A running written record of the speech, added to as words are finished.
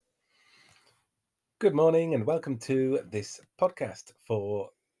Good morning and welcome to this podcast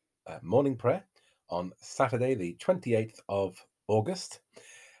for morning prayer on Saturday, the 28th of August.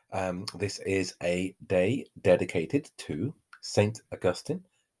 This is a day dedicated to Saint Augustine,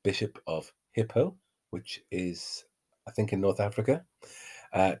 Bishop of Hippo, which is, I think, in North Africa,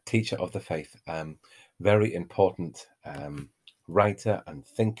 teacher of the faith, very important writer and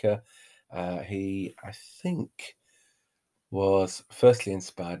thinker. He, I think, was firstly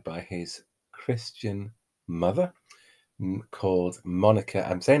inspired by his Christian mother called Monica.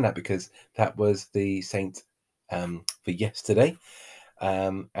 I'm saying that because that was the saint for yesterday,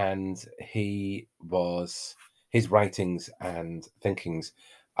 and his writings and thinkings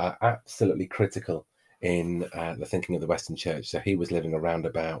are absolutely critical in the thinking of the Western Church. So he was living around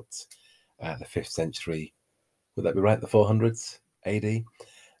about the 5th century. Would that be right? The 400s AD,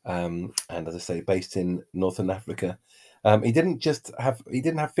 and as I say, based in Northern Africa. He didn't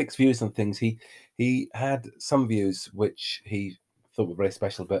have fixed views on things. He had some views which he thought were very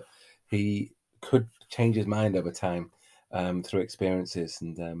special, but he could change his mind over time through experiences.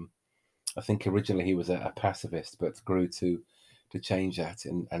 And I think originally he was a pacifist, but grew to change that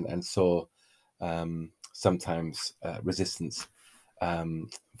and saw sometimes resistance,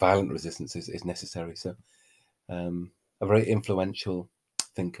 violent resistance is necessary. So a very influential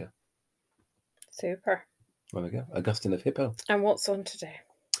thinker. Super. There we go. Augustine of Hippo. And what's on today?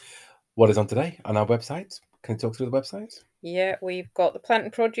 What is on today on our website? Can you talk through the website? Yeah, we've got the plant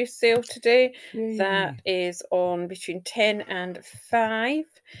and produce sale today. Yay. That is on between 10 and 5.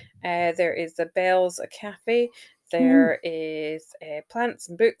 There is the Bells a Cafe. There is plants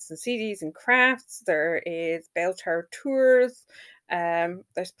and books and CDs and crafts. There is Bell Tower Tours.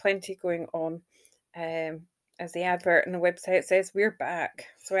 There's plenty going on. As the advert on the website says, we're back.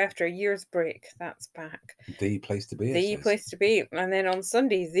 So after a year's break, that's back. The place to be. The place to be. And then on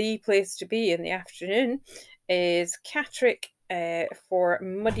Sunday, the place to be in the afternoon is Catterick for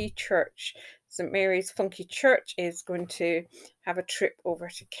Muddy Church. St Mary's Funky Church is going to have a trip over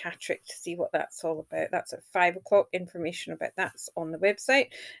to Catterick to see what that's all about. That's at 5 o'clock. Information about that's on the website.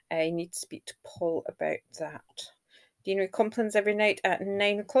 You need to speak to Paul about that. Deanery Complins every night at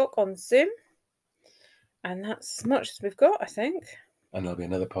 9 o'clock on Zoom. And that's as much as we've got, I think. And there'll be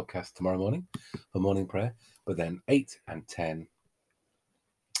another podcast tomorrow morning for morning prayer, but then 8 and 10.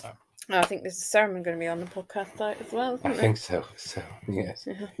 I think there's a sermon going to be on the podcast site as well, isn't I there? think so. So, yes,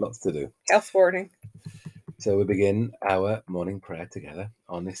 lots to do. Health warning. So we begin our morning prayer together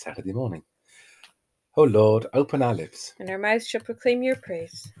on this Saturday morning. O Lord, open our lips, and our mouths shall proclaim your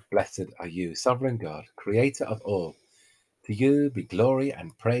praise. Blessed are you, sovereign God, creator of all. To you be glory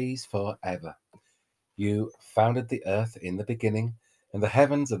and praise forever. You founded the earth in the beginning, and the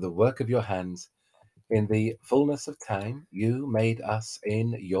heavens are the work of your hands. In the fullness of time, you made us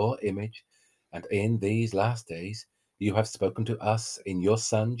in your image, and in these last days, you have spoken to us in your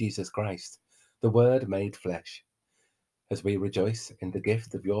Son, Jesus Christ, the Word made flesh. As we rejoice in the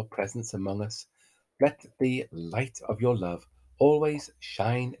gift of your presence among us, let the light of your love always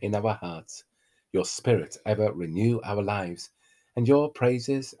shine in our hearts, your Spirit ever renew our lives, and your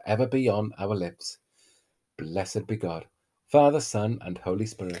praises ever be on our lips. Blessed be God, Father, Son, and Holy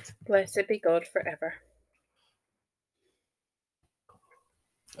Spirit. Blessed be God forever.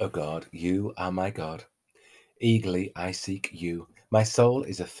 O God, you are my God. Eagerly I seek you. My soul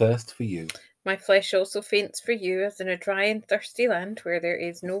is athirst for you. My flesh also faints for you, as in a dry and thirsty land where there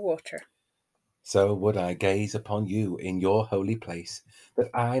is no water. So would I gaze upon you in your holy place, that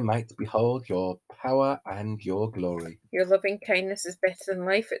I might behold your power and your glory. Your loving kindness is better than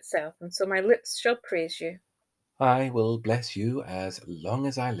life itself, and so my lips shall praise you. I will bless you as long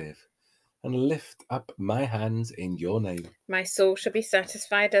as I live, and lift up my hands in your name. My soul shall be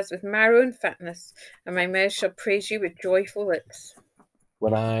satisfied as with marrow and fatness, and my mouth shall praise you with joyful lips.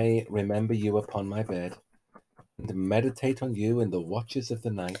 When I remember you upon my bed, and meditate on you in the watches of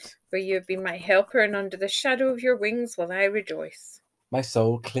the night. For you have been my helper, and under the shadow of your wings will I rejoice. My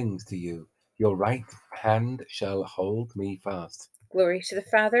soul clings to you. Your right hand shall hold me fast. Glory to the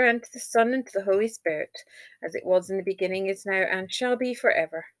Father, and to the Son, and to the Holy Spirit, as it was in the beginning, is now, and shall be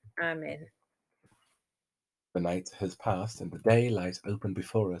forever. Amen. The night has passed, and the day lies open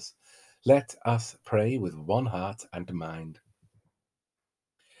before us. Let us pray with one heart and mind.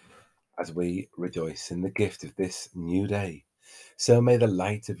 As we rejoice in the gift of this new day, so may the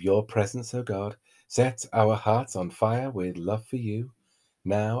light of your presence, O God, set our hearts on fire with love for you,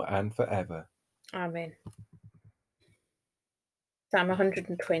 now and forever. Amen. Psalm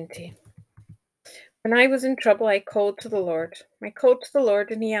 120. When I was in trouble, I called to the Lord. I called to the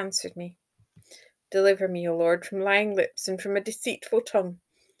Lord, and he answered me. Deliver me, O Lord, from lying lips and from a deceitful tongue.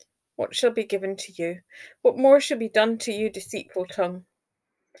 What shall be given to you? What more shall be done to you, deceitful tongue?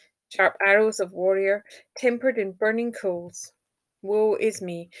 Sharp arrows of warrior, tempered in burning coals. Woe is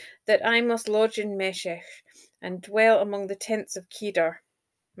me, that I must lodge in Meshech, and dwell among the tents of Kedar.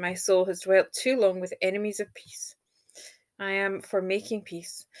 My soul has dwelt too long with enemies of peace. I am for making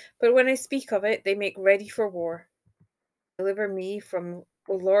peace, but when I speak of it, they make ready for war. Deliver me from,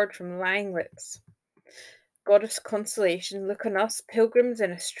 O Lord, from lying lips. God of consolation, look on us, pilgrims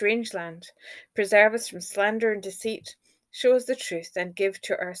in a strange land. Preserve us from slander and deceit. Show us the truth and give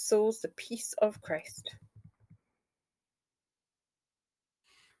to our souls the peace of Christ.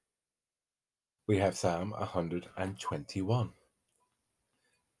 We have Psalm 121.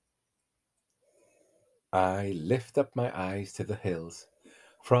 I lift up my eyes to the hills.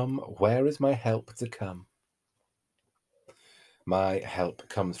 From where is my help to come? My help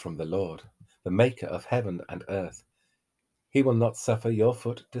comes from the Lord, the maker of heaven and earth. He will not suffer your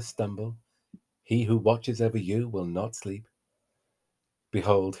foot to stumble. He who watches over you will not sleep.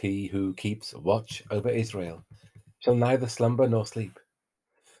 Behold, he who keeps watch over Israel shall neither slumber nor sleep.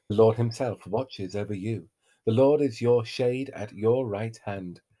 The Lord himself watches over you. The Lord is your shade at your right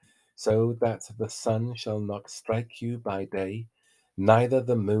hand, so that the sun shall not strike you by day, neither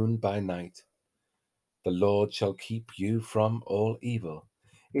the moon by night. The Lord shall keep you from all evil.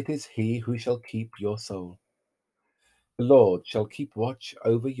 It is he who shall keep your soul. The Lord shall keep watch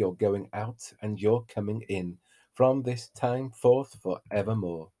over your going out and your coming in from this time forth for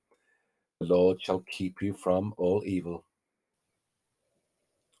evermore. The Lord shall keep you from all evil.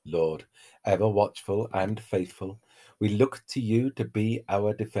 Lord, ever watchful and faithful, we look to you to be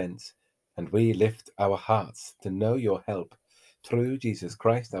our defense, and we lift our hearts to know your help through Jesus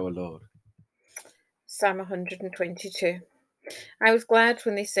Christ our Lord. Psalm 122. I was glad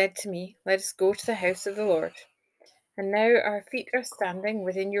when they said to me, let us go to the house of the Lord. And now our feet are standing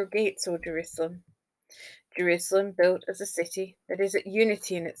within your gates, O Jerusalem. Jerusalem, built as a city that is at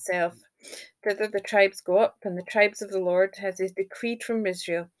unity in itself. Thither the tribes go up, and the tribes of the Lord, as is decreed from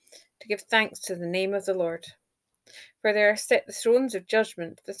Israel, to give thanks to the name of the Lord. For there are set the thrones of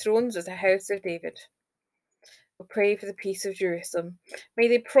judgment, the thrones of the house of David. O pray for the peace of Jerusalem. May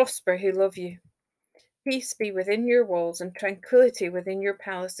they prosper who love you. Peace be within your walls, and tranquility within your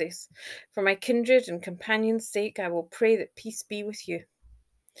palaces. For my kindred and companions' sake, I will pray that peace be with you.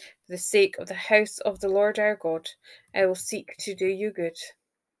 For the sake of the house of the Lord our God, I will seek to do you good.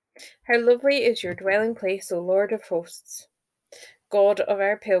 How lovely is your dwelling place, O Lord of hosts! God of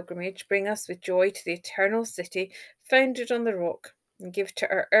our pilgrimage, bring us with joy to the eternal city founded on the rock, and give to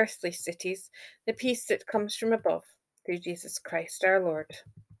our earthly cities the peace that comes from above, through Jesus Christ our Lord.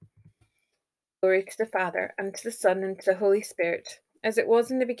 Glory to the Father, and to the Son, and to the Holy Spirit, as it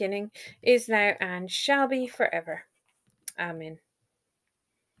was in the beginning, is now, and shall be forever. Amen.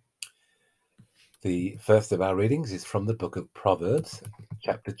 The first of our readings is from the book of Proverbs,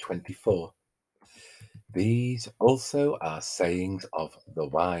 chapter 24. These also are sayings of the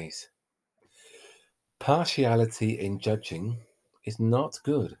wise. Partiality in judging is not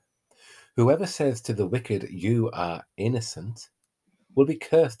good. Whoever says to the wicked, you are innocent, will be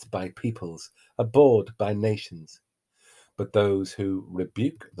cursed by peoples, abhorred by nations. But those who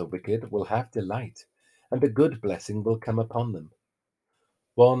rebuke the wicked will have delight, and a good blessing will come upon them.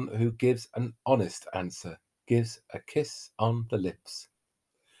 One who gives an honest answer gives a kiss on the lips.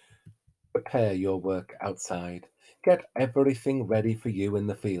 Prepare your work outside, get everything ready for you in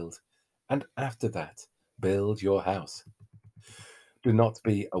the field, and after that, build your house. Do not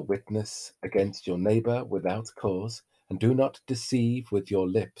be a witness against your neighbor without cause, and do not deceive with your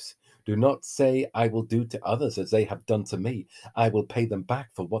lips. Do not say, I will do to others as they have done to me. I will pay them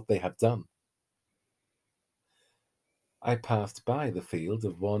back for what they have done. I passed by the field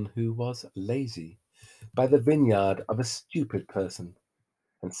of one who was lazy, by the vineyard of a stupid person,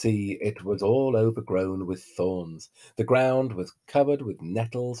 and see, it was all overgrown with thorns. The ground was covered with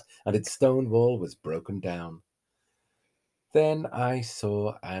nettles, and its stone wall was broken down. Then I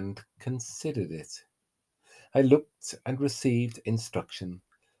saw and considered it. I looked and received instruction.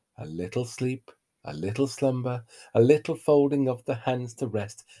 A little sleep, a little slumber, a little folding of the hands to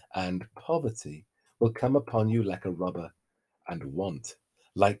rest, and poverty will come upon you like a robber, and want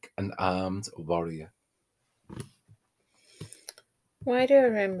like an armed warrior. Why do I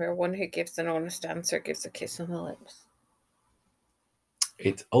remember one who gives an honest answer gives a kiss on the lips?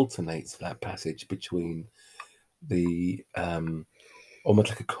 It alternates that passage between the almost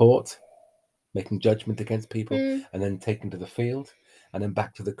like a court making judgment against people, and then taken to the field, and then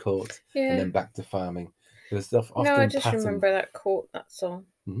back to the court, and Yeah. then back to farming. There's stuff No, I often just patterned. remember that quote, that's all.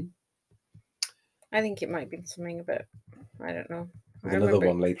 Mhm. I think it might be something about, I don't know. There's I another remember.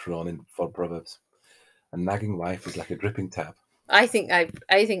 one later on for Proverbs. A nagging wife is like a dripping tap. I think I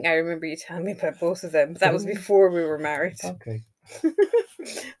remember you telling me about both of them, but that was before we were married. Okay.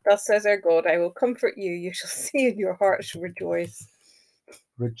 Thus says our God, I will comfort you. You shall see, and your heart shall rejoice.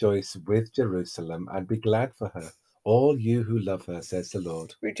 Rejoice with Jerusalem and be glad for her, all you who love her, says the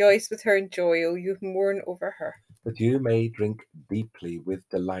Lord. Rejoice with her in joy, O you who mourn over her. That you may drink deeply with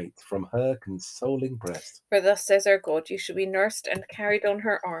delight from her consoling breast. For thus says our God, you shall be nursed and carried on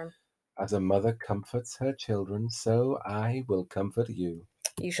her arm. As a mother comforts her children, so I will comfort you.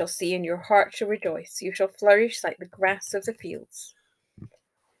 You shall see, and your heart shall rejoice. You shall flourish like the grass of the fields.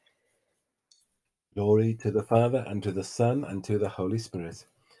 Glory to the Father, and to the Son, and to the Holy Spirit,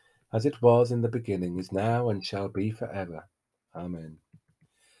 as it was in the beginning, is now, and shall be forever. Amen.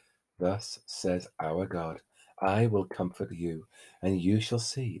 Thus says our God, I will comfort you, and you shall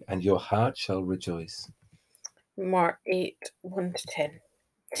see, and your heart shall rejoice. Mark 8, 1-10.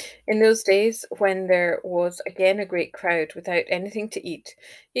 In those days, when there was again a great crowd without anything to eat,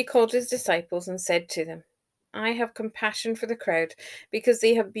 he called his disciples and said to them, I have compassion for the crowd, because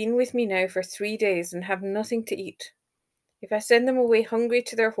they have been with me now for 3 days and have nothing to eat. If I send them away hungry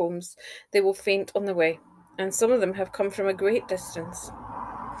to their homes, they will faint on the way, and some of them have come from a great distance.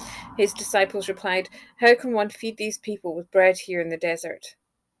 His disciples replied, How can one feed these people with bread here in the desert?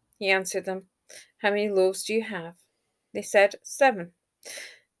 He answered them, How many loaves do you have? They said, 7.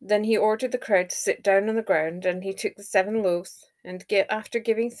 Then he ordered the crowd to sit down on the ground, and he took the 7 loaves, and after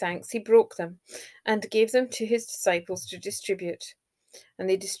giving thanks, he broke them, and gave them to his disciples to distribute, and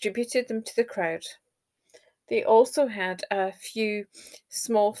they distributed them to the crowd. They also had a few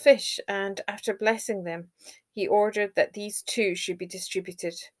small fish, and after blessing them, he ordered that these too should be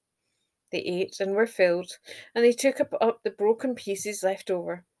distributed. They ate and were filled, and they took up the broken pieces left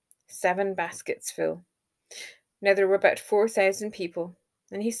over, 7 baskets full. Now there were about 4,000 people,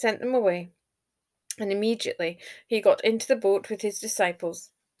 and he sent them away. And immediately he got into the boat with his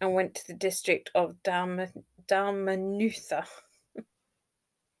disciples and went to the district of Dalmanutha.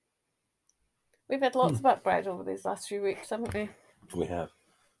 We've had lots about bread over these last few weeks, haven't we? We have.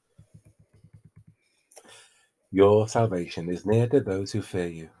 Your salvation is near to those who fear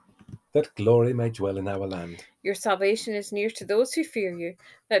you, that glory may dwell in our land. Your salvation is near to those who fear you,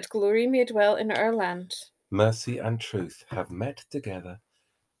 that glory may dwell in our land. Mercy and truth have met together.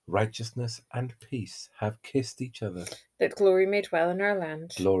 Righteousness and peace have kissed each other. That glory may dwell in our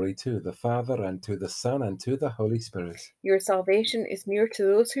land. Glory to the Father, and to the Son, and to the Holy Spirit. Your salvation is near to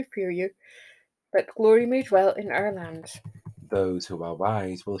those who fear you, that glory may dwell in our land. Those who are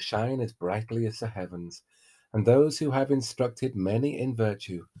wise will shine as brightly as the heavens, and those who have instructed many in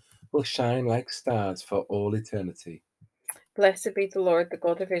virtue will shine like stars for all eternity. Blessed be the Lord, the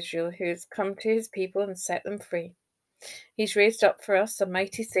God of Israel, who has come to his people and set them free. He's raised up for us a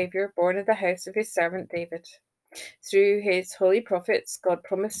mighty Saviour, born of the house of his servant David. Through his holy prophets, God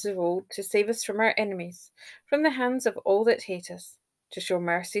promised of old to save us from our enemies, from the hands of all that hate us, to show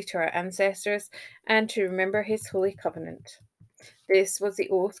mercy to our ancestors, and to remember his holy covenant. This was the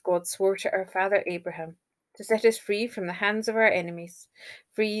oath God swore to our father Abraham, to set us free from the hands of our enemies,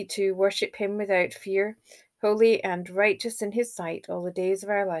 free to worship him without fear, holy and righteous in his sight all the days of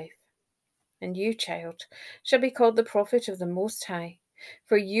our life. And you, child, shall be called the prophet of the Most High,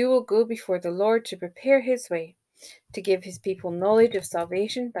 for you will go before the Lord to prepare his way, to give his people knowledge of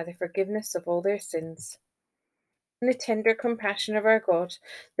salvation by the forgiveness of all their sins. In the tender compassion of our God,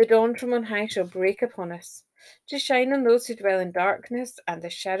 the dawn from on high shall break upon us, to shine on those who dwell in darkness and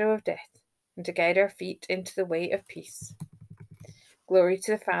the shadow of death, and to guide our feet into the way of peace. Glory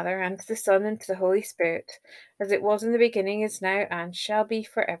to the Father, and to the Son, and to the Holy Spirit, as it was in the beginning, is now, and shall be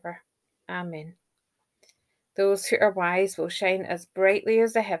forever. Amen. Those who are wise will shine as brightly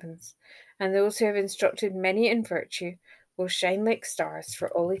as the heavens, and those who have instructed many in virtue will shine like stars for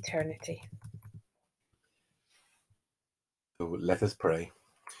all eternity. So let us pray.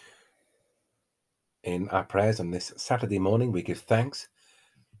 In our prayers on this Saturday morning, we give thanks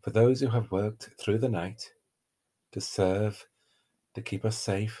for those who have worked through the night to serve, to keep us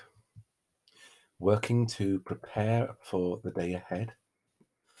safe, working to prepare for the day ahead.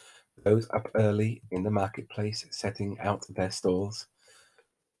 Those up early in the marketplace, setting out their stalls,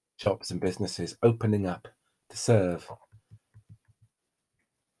 shops and businesses opening up to serve.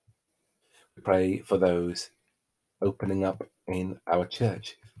 We pray for those opening up in our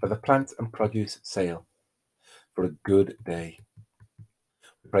church, for the plant and produce sale, for a good day.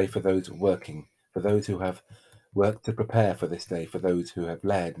 We pray for those working, for those who have worked to prepare for this day, for those who have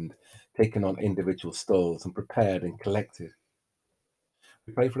led and taken on individual stalls and prepared and collected.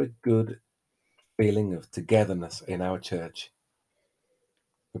 We pray for a good feeling of togetherness in our church.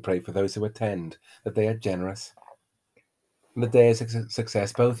 We pray for those who attend, that they are generous. And the day is a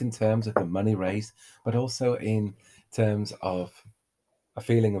success, both in terms of the money raised, but also in terms of a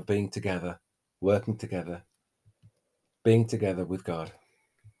feeling of being together, working together, being together with God.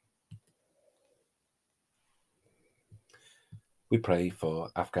 We pray for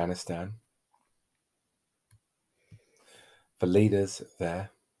Afghanistan, for leaders there,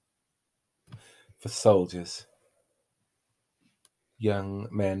 for soldiers, young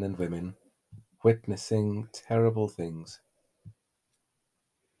men and women witnessing terrible things.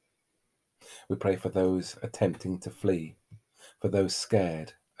 We pray for those attempting to flee, for those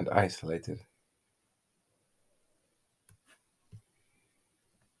scared and isolated.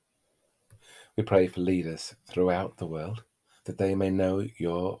 We pray for leaders throughout the world, that they may know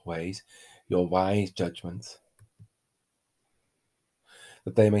your ways, your wise judgments,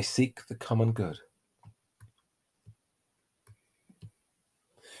 that they may seek the common good.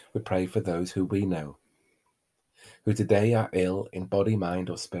 We pray for those who we know, who today are ill in body, mind,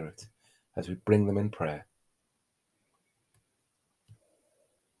 or spirit, as we bring them in prayer.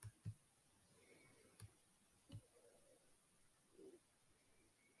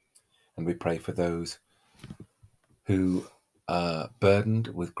 And we pray for those who are burdened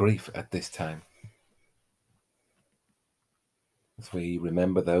with grief at this time, as we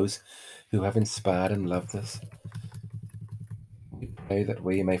remember those who have inspired and loved us. We pray that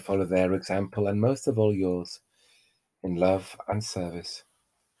we may follow their example, and most of all yours, in love and service.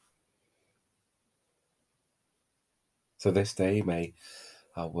 So this day may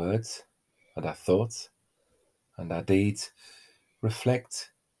our words and our thoughts and our deeds reflect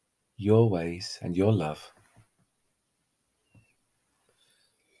your ways and your love.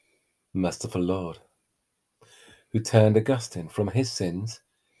 Merciful Lord, who turned Augustine from his sins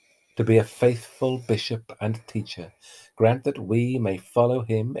to be a faithful bishop and teacher, grant that we may follow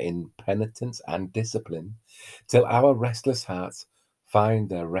him in penitence and discipline, till our restless hearts find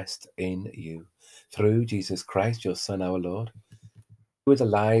their rest in you. Through Jesus Christ, your Son, our Lord, who is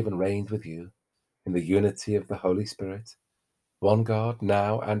alive and reigns with you in the unity of the Holy Spirit, one God,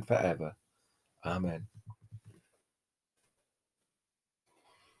 now and forever. Amen.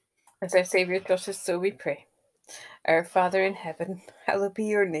 As our Saviour taught us, so we pray. Our Father in heaven, hallowed be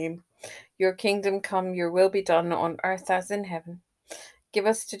your name. Your kingdom come, your will be done on earth as in heaven. Give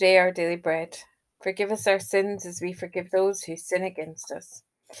us today our daily bread. Forgive us our sins as we forgive those who sin against us.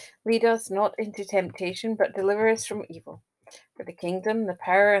 Lead us not into temptation, but deliver us from evil. For the kingdom, the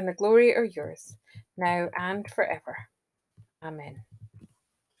power, and the glory are yours, now and forever. Amen.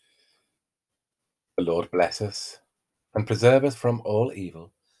 The Lord bless us and preserve us from all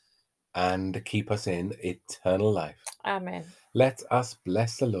evil, and keep us in eternal life. Amen. Let us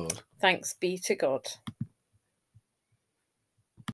bless the Lord. Thanks be to God.